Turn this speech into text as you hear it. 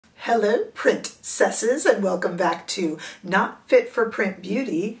Hello, princesses, and welcome back to Not Fit for Print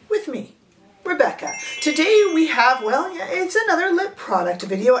Beauty with me, Rebecca. Today we have, well, yeah, it's another lip product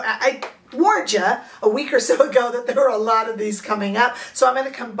video. I warned you a week or so ago that there were a lot of these coming up, so I'm going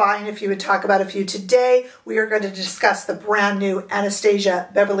to combine a few and talk about a few. Today we are going to discuss the brand new Anastasia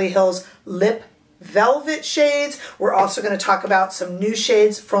Beverly Hills Lip Velvet shades. We're also going to talk about some new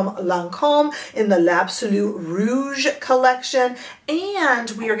shades from Lancome in the L'Absolu Rouge collection.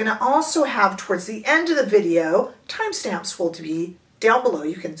 And we are going to also have, towards the end of the video, timestamps will be down below.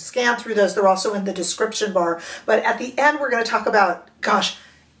 You can scan through those. They're also in the description bar. But at the end, we're going to talk about, gosh,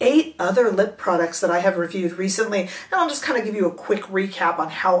 8 other lip products that I have reviewed recently. And I'll just kind of give you a quick recap on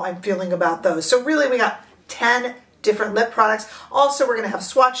how I'm feeling about those. So really, we got 10 different lip products. Also, we're going to have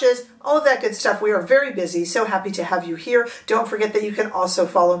swatches, all of that good stuff. We are very busy. So happy to have you here. Don't forget that you can also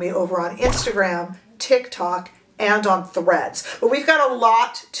follow me over on Instagram, TikTok, and on Threads. But we've got a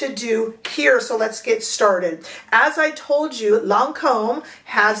lot to do here, so let's get started. As I told you, Lancome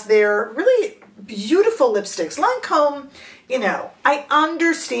has their really beautiful lipsticks. Lancome, you know, I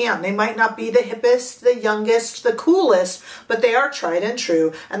understand they might not be the hippest, the youngest, the coolest, but they are tried and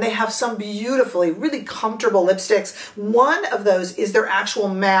true, and they have some beautifully, really comfortable lipsticks. One of those is their actual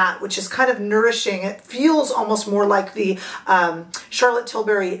matte, which is kind of nourishing. It feels almost more like the Charlotte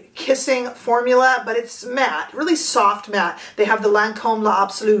Tilbury Kissing formula, but it's matte, really soft matte. They have the Lancome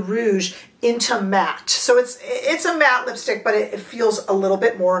L'Absolu Rouge Intimatte. So it's a matte lipstick, but it feels a little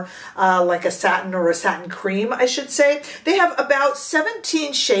bit more like a satin or a satin cream, I should say. They have about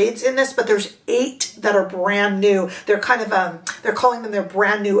 17 shades in this, but there's 8 that are brand new. They're kind of, they're calling them their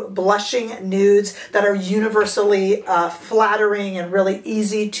brand new blushing nudes that are universally flattering and really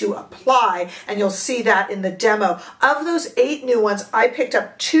easy to apply. And you'll see that in the demo. Of those 8 new ones, I picked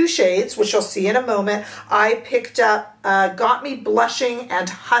up 2 shades, which you'll see in a moment. I picked up Got Me Blushing and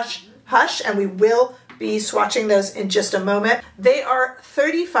Hush, and we will be swatching those in just a moment. They are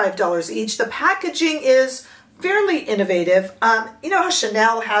 $35 each. The packaging is fairly innovative. You know how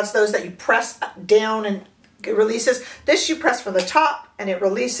Chanel has those that you press down and it releases? This you press from the top and it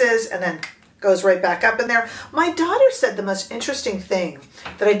releases and then goes right back up in there. My daughter said the most interesting thing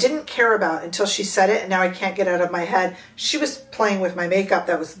that I didn't care about until she said it, and now I can't get out of my head. She was playing with my makeup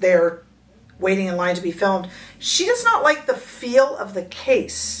that was there waiting in line to be filmed. She does not like the feel of the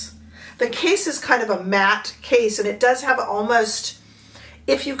case. The case is kind of a matte case, and it does have almost,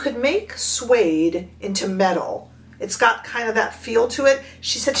 if you could make suede into metal, it's got kind of that feel to it.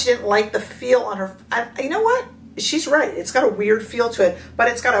 She said she didn't like the feel on her, you know what? She's right. It's got a weird feel to it, but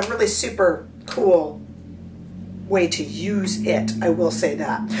it's got a really super cool way to use it, I will say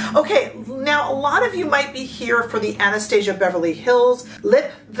that. Okay, now a lot of you might be here for the Anastasia Beverly Hills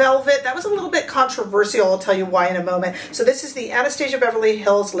Lip Velvet. That was a little bit controversial. I'll tell you why in a moment. So this is the Anastasia Beverly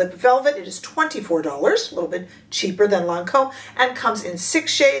Hills Lip Velvet. It is $24, a little bit cheaper than Lancome, and comes in 6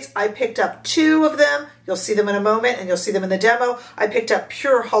 shades. I picked up 2 of them. You'll see them in a moment, and you'll see them in the demo. I picked up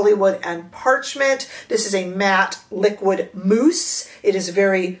Pure Hollywood and Parchment. This is a matte liquid mousse. It is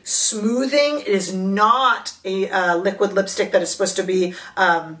very smoothing. It is not a liquid lipstick that is supposed to be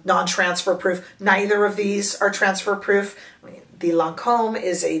non-transfer proof. Neither of these are transfer proof. I mean, the Lancome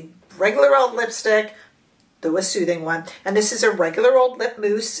is a regular old lipstick, though a soothing one, and this is a regular old lip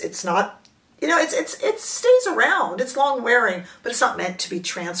mousse. It's not, you know, it stays around. It's long wearing, but it's not meant to be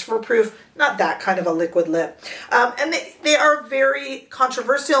transfer proof. Not that kind of a liquid lip. And they are very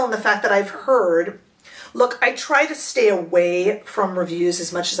controversial in the fact that I've heard, look, I try to stay away from reviews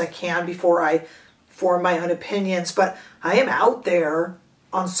as much as I can before I form my own opinions, but I am out there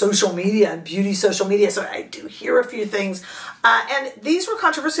on social media and beauty social media, so I do hear a few things. And these were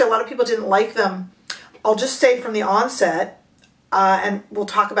controversial. A lot of people didn't like them. I'll just say from the onset, and we'll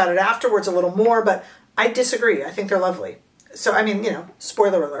talk about it afterwards a little more, but I disagree. I think they're lovely. So, I mean, you know,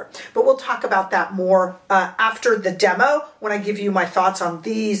 spoiler alert. But we'll talk about that more after the demo when I give you my thoughts on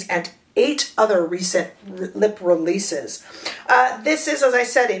these and 8 other recent lip releases. This is, as I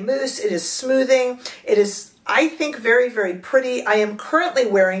said, a mousse. It is smoothing. It is, I think, very, very pretty. I am currently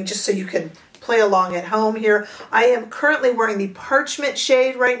wearing, just so you can play along at home here, I am currently wearing the Parchment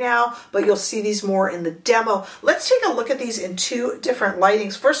shade right now, but you'll see these more in the demo. Let's take a look at these in 2 different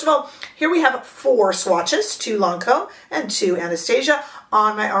lightings. First of all, here we have 4 swatches, 2 Lancome and 2 Anastasia.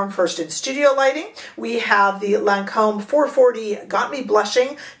 On my arm first in studio lighting, we have the Lancome 440 Got Me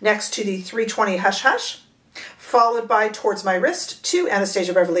Blushing next to the 320 Hush Hush, followed by towards my wrist 2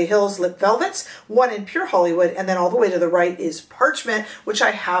 Anastasia Beverly Hills Lip Velvets, 1 in Pure Hollywood, and then all the way to the right is Parchment, which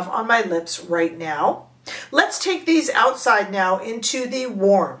I have on my lips right now. Let's take these outside now into the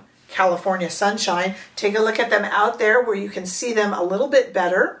warm, California sunshine. Take a look at them out there where you can see them a little bit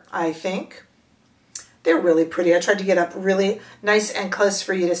better, I think. They're really pretty. I tried to get up really nice and close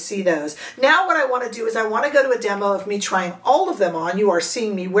for you to see those. Now what I want to do is I want to go to a demo of me trying all of them on. You are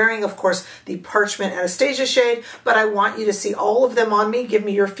seeing me wearing, of course, the Parchment Anastasia shade, but I want you to see all of them on me. Give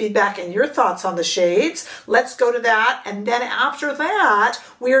me your feedback and your thoughts on the shades. Let's go to that. And then after that,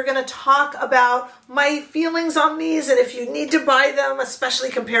 we are going to talk about my feelings on these and if you need to buy them, especially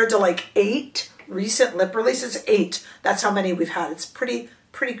compared to like 8 recent lip releases. 8. That's how many we've had. It's pretty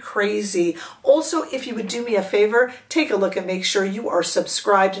crazy. Also, if you would do me a favor, take a look and make sure you are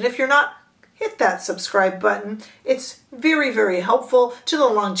subscribed. And if you're not, hit that subscribe button. It's very, very helpful to the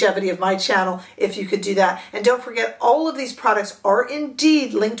longevity of my channel if you could do that. And don't forget, all of these products are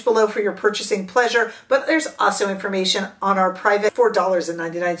indeed linked below for your purchasing pleasure, but there's also information on our private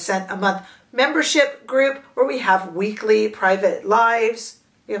 $4.99 a month membership group where we have weekly private lives.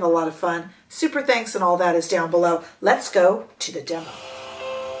 We have a lot of fun. Super thanks and all that is down below. Let's go to the demo.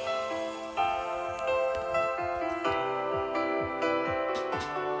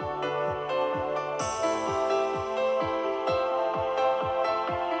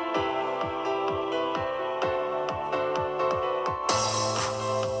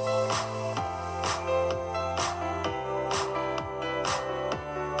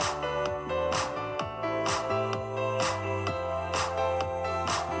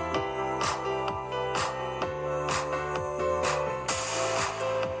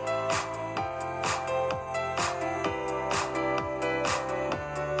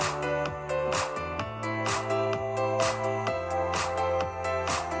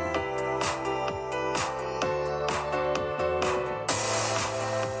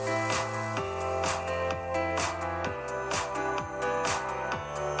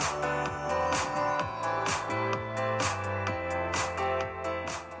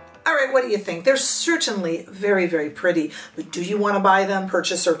 What do you think? They're certainly very, very pretty, but do you want to buy them,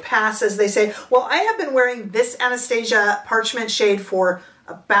 purchase or pass, as they say? Well, I have been wearing this Anastasia Parchment shade for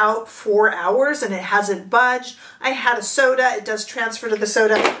about 4 hours and it hasn't budged. I had a soda. It does transfer to the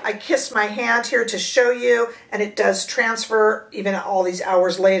soda. I kissed my hand here to show you, and it does transfer even all these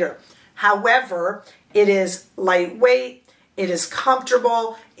hours later. However, it is lightweight. It is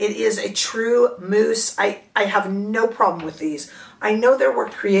comfortable. It is a true mousse. I have no problem with these. I know there were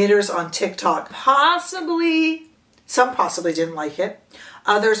creators on TikTok, some possibly didn't like it.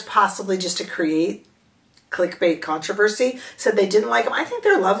 Others possibly just to create clickbait controversy said they didn't like them. I think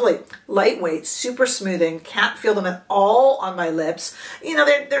they're lovely. Lightweight, super smoothing, can't feel them at all on my lips. You know,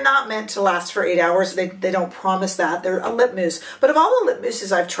 they're not meant to last for 8 hours. They don't promise that. They're a lip mousse. But of all the lip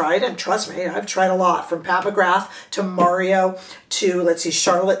mousses I've tried, and trust me, I've tried a lot, from Papagraph to Mario to, let's see,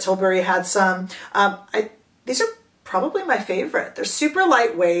 Charlotte Tilbury had some. These are probably my favorite. They're super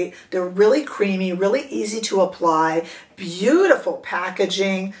lightweight. They're really creamy, really easy to apply, beautiful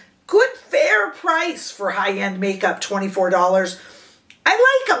packaging, good fair price for high-end makeup, $24.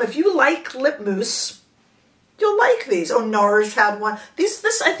 I like them. If you like lip mousse, you'll like these. Oh, NARS had one.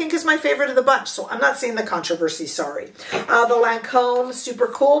 This I think is my favorite of the bunch, so I'm not seeing the controversy, sorry. The Lancome, super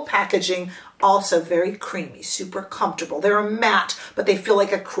cool packaging, also very creamy, super comfortable. They're a matte, but they feel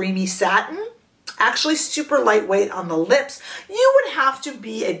like a creamy satin. Actually super lightweight on the lips. You would have to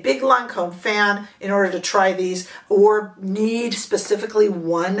be a big Lancome fan in order to try these, or need specifically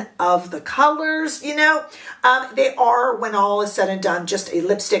one of the colors, you know. They are, when all is said and done, just a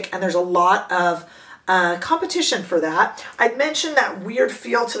lipstick, and there's a lot of competition for that. I'd mentioned that weird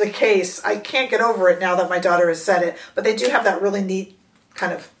feel to the case. I can't get over it now that my daughter has said it, but they do have that really neat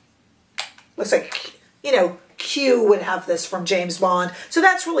kind of, looks like, you know, Q would have this from James Bond. So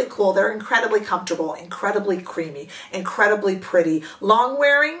that's really cool. They're incredibly comfortable, incredibly creamy, incredibly pretty. Long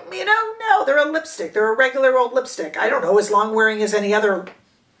wearing, you know, no, they're a lipstick. They're a regular old lipstick. I don't know, as long wearing as any other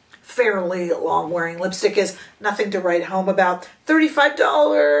fairly long wearing lipstick is. Nothing to write home about. $35,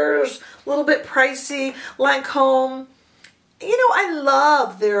 a little bit pricey. Lancome. You know, I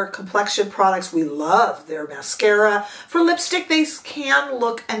love their complexion products. We love their mascara. For lipstick, they can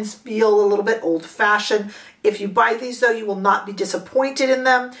look and feel a little bit old-fashioned. If you buy these, though, you will not be disappointed in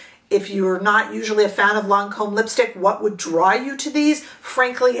them. If you're not usually a fan of Lancome lipstick, what would draw you to these?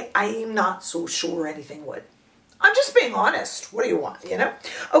 Frankly, I'm not so sure anything would. I'm just being honest. What do you want, you know?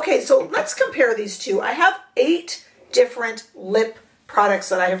 Okay, so let's compare these two. I have 8 different lip products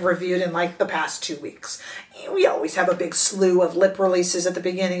that I have reviewed in like the past 2 weeks. We always have a big slew of lip releases at the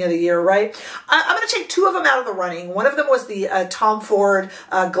beginning of the year, right? I'm going to take 2 of them out of the running. One of them was the Tom Ford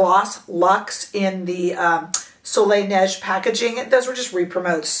Gloss Luxe in the Soleil Neige packaging. Those were just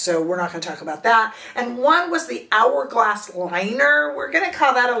re-promotes, so we're not going to talk about that. And one was the Hourglass liner. We're going to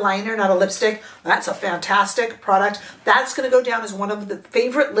call that a liner, not a lipstick. That's a fantastic product. That's going to go down as one of the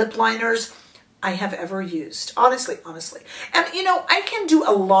favorite lip liners I have ever used. Honestly. And you know, I can do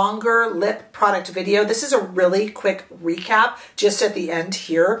a longer lip product video. This is a really quick recap just at the end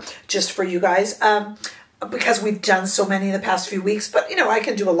here, just for you guys. Because we've done so many in the past few weeks, but you know, I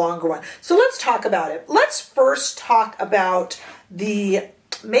can do a longer one. So let's talk about it. Let's first talk about the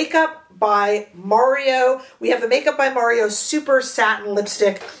Makeup by Mario. We have the Makeup by Mario Super Satin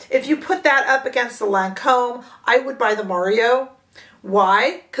Lipstick. If you put that up against the Lancome, I would buy the Mario.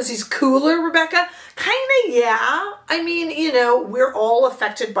 Why? Because he's cooler, Rebecca? Kind of, yeah. I mean, you know, we're all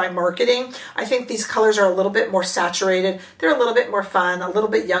affected by marketing. I think these colors are a little bit more saturated. They're a little bit more fun, a little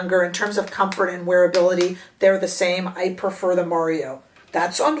bit younger. In terms of comfort and wearability, they're the same. I prefer the Mario.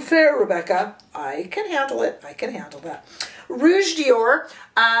 That's unfair, Rebecca. I can handle it. I can handle that. Rouge Dior.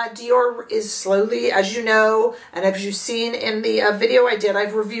 Dior is slowly, as you know, and as you've seen in the video I did,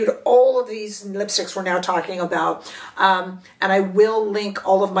 I've reviewed all of these lipsticks we're now talking about. And I will link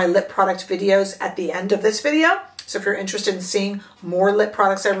all of my lip product videos at the end of this video. So if you're interested in seeing more lip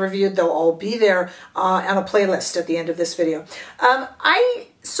products I've reviewed, they'll all be there on a playlist at the end of this video.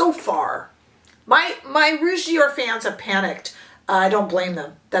 So far, my Rouge Dior fans have panicked. I don't blame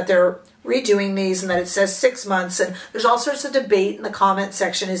them that they're redoing these and that it says 6 months, and there's all sorts of debate in the comment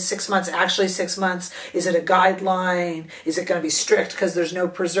section. Is 6 months actually 6 months? Is it a guideline? Is it going to be strict because there's no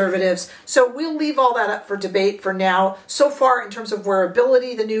preservatives? So we'll leave all that up for debate for now. So far, in terms of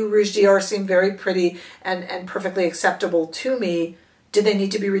wearability, the new Rouge Dior seem very pretty and perfectly acceptable to me. Did they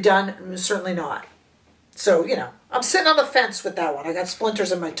need to be redone? Certainly not. So, you know, I'm sitting on the fence with that one. I got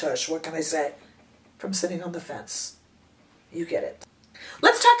splinters in my tush. What can I say? From sitting on the fence. You get it.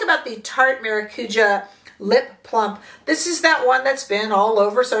 Let's talk about the Tarte Maracujá Lip Plump. This is that one that's been all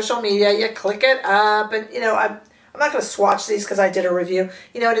over social media. You click it up and, you know, I'm not going to swatch these because I did a review.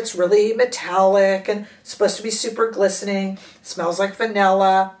 You know, and it's really metallic and supposed to be super glistening. It smells like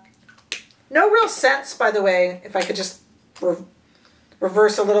vanilla. No real scents, by the way, if I could just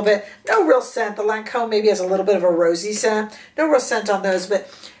reverse a little bit. No real scent. The Lancome maybe has a little bit of a rosy scent. No real scent on those, but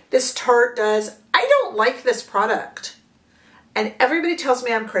this Tarte does. I don't like this product. And everybody tells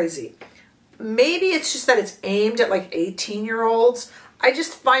me I'm crazy. Maybe it's just that it's aimed at like 18-year-olds. I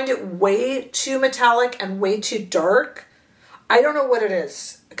just find it way too metallic and way too dark. I don't know what it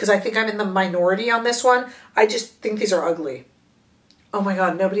is because I think I'm in the minority on this one. I just think these are ugly. Oh my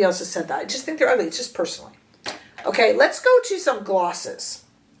God, nobody else has said that. I just think they're ugly. It's just personally. Okay, let's go to some glosses.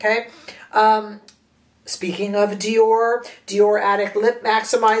 Okay. Speaking of Dior, Dior Addict Lip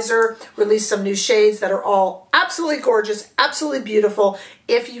Maximizer released some new shades that are all absolutely gorgeous, absolutely beautiful.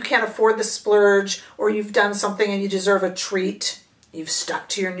 If you can't afford the splurge or you've done something and you deserve a treat, you've stuck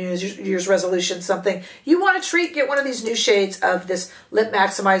to your New Year's resolution, something, you want a treat, get one of these new shades of this Lip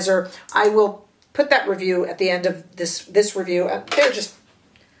Maximizer. I will put that review at the end of this review.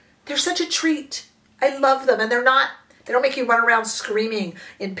 They're such a treat. I love them, and they don't make you run around screaming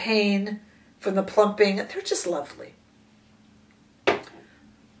in pain from the plumping. They're just lovely.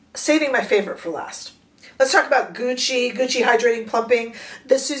 Saving my favorite for last. Let's talk about Gucci Hydrating Plumping.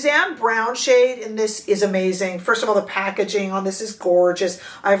 The Suzanne Brown shade in this is amazing. First of all, the packaging on this is gorgeous.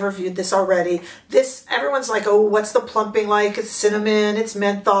 I've reviewed this already. This, everyone's like, oh, what's the plumping like? It's cinnamon, it's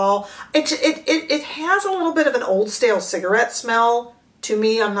menthol. It has a little bit of an old stale cigarette smell to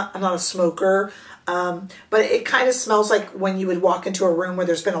me. I'm not a smoker. But it kind of smells like when you would walk into a room where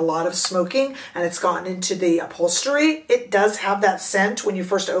there's been a lot of smoking and it's gotten into the upholstery. It does have that scent when you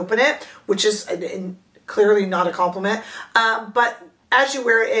first open it, which is clearly not a compliment. But as you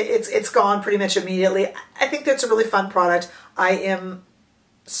wear it, it's gone pretty much immediately. I think that's a really fun product. I am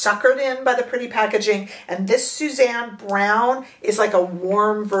suckered in by the pretty packaging. And this Suzanne Brown is like a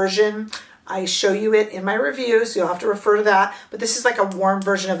warm version. I show you it in my review, so you'll have to refer to that. But this is like a warm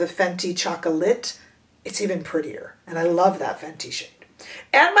version of the Fenty Chocolate. It's even prettier, and I love that Fenty shade.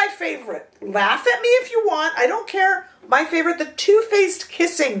 And my favorite, laugh at me if you want, I don't care. My favorite, the Too Faced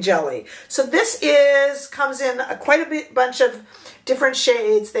Kissing Jelly. So this comes in quite a bunch of different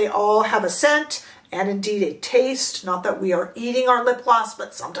shades. They all have a scent and indeed a taste. Not that we are eating our lip gloss,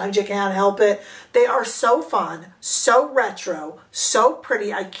 but sometimes you can't help it. They are so fun, so retro, so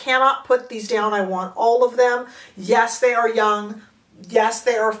pretty. I cannot put these down. I want all of them. Yes, they are young. Yes,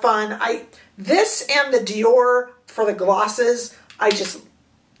 they are fun. This and the Dior for the glosses,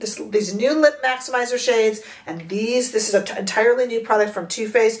 these new Lip Maximizer shades, and this is an entirely new product from Too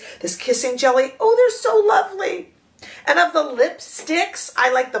Faced, this Kissing Jelly. Oh, they're so lovely. And of the lipsticks,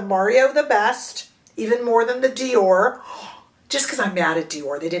 I like the Mario the best. even more than the Dior, just because I'm mad at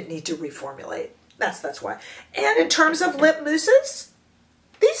Dior. They didn't need to reformulate. That's why. And in terms of lip mousses,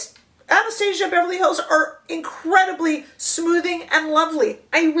 these Anastasia Beverly Hills are incredibly smoothing and lovely.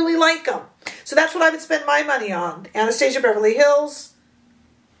 I really like them. So that's what I would spend my money on. Anastasia Beverly Hills,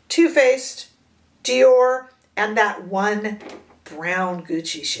 Too Faced, Dior, and that one brown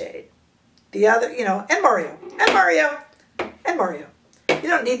Gucci shade. The other, you know, and Mario. You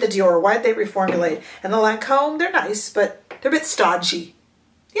don't need the Dior. Why'd they reformulate? And the Lancome, they're nice, but they're a bit stodgy.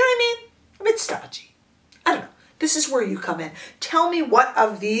 You know what I mean? A bit stodgy. I don't know. This is where you come in. Tell me what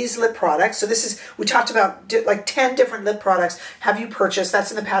of these lip products, so this is, we talked about like 10 different lip products, have you purchased?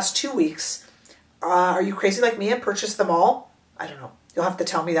 That's in the past 2 weeks. Are you crazy like me and purchased them all? I don't know. You'll have to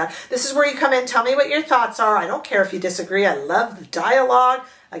tell me that. This is where you come in. Tell me what your thoughts are. I don't care if you disagree. I love the dialogue.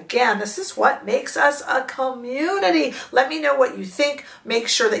 Again, this is what makes us a community. Let me know what you think. Make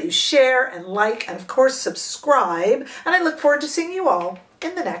sure that you share and like and, of course, subscribe. And I look forward to seeing you all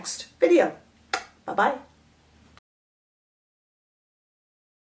in the next video. Bye-bye.